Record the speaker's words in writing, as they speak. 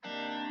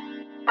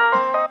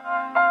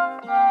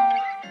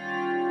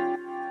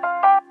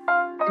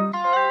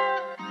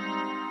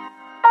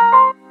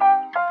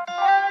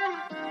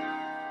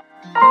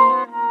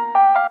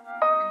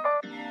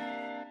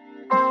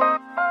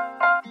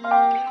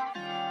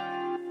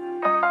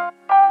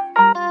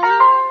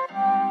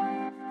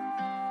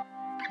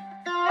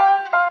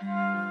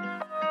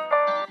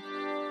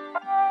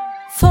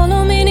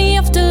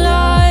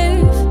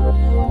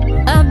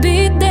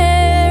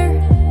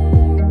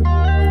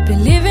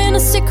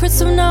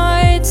secrets of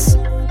nights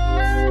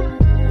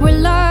were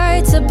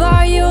lighted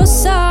by your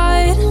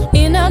side.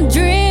 In our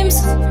dreams,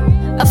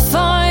 I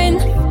find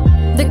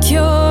the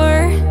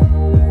cure.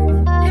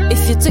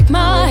 If you take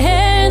my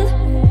hand,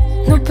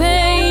 no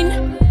pain,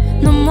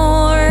 no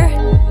more.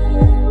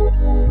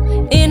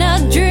 In our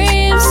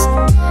dreams,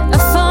 I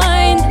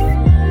find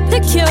the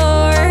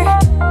cure.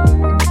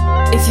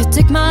 If you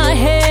take my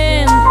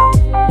hand,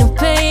 no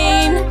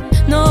pain,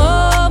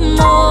 no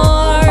more.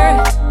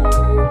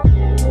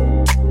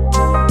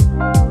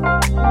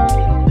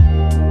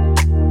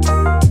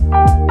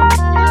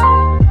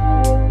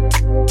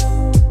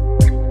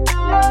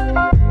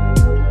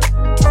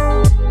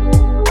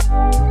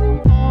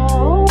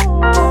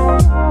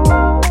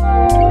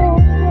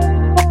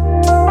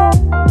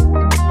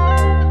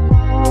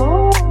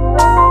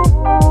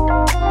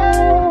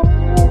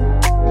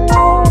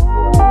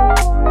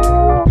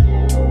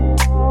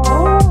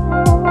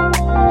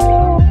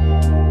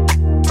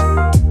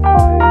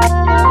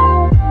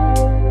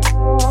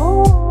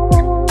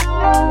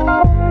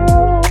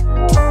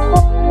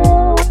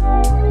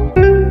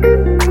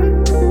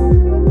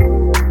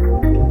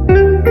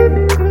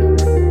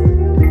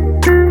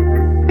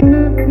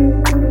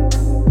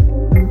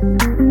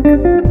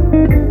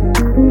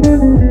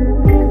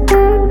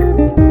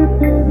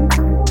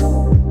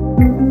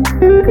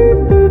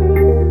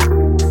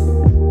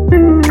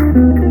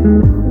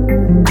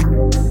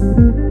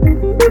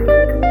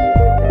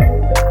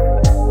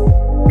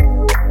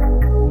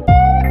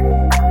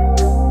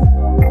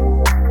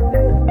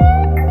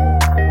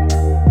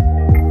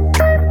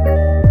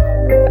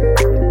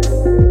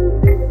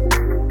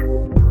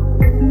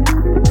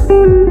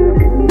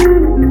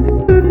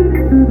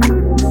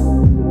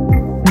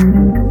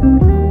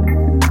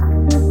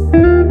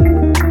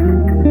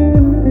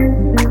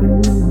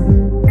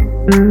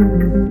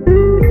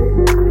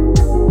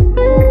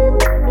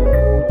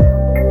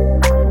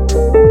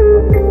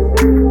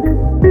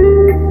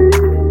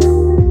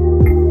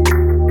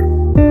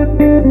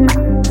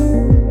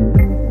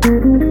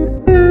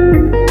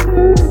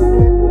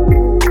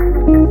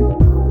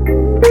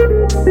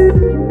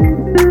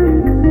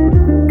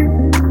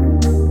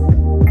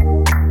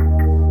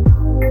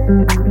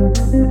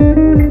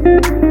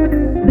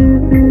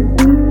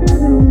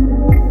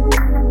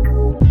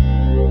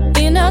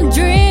 In our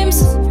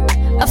dreams,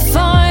 I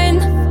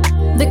find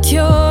the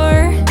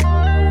cure.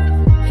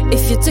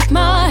 If you take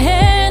my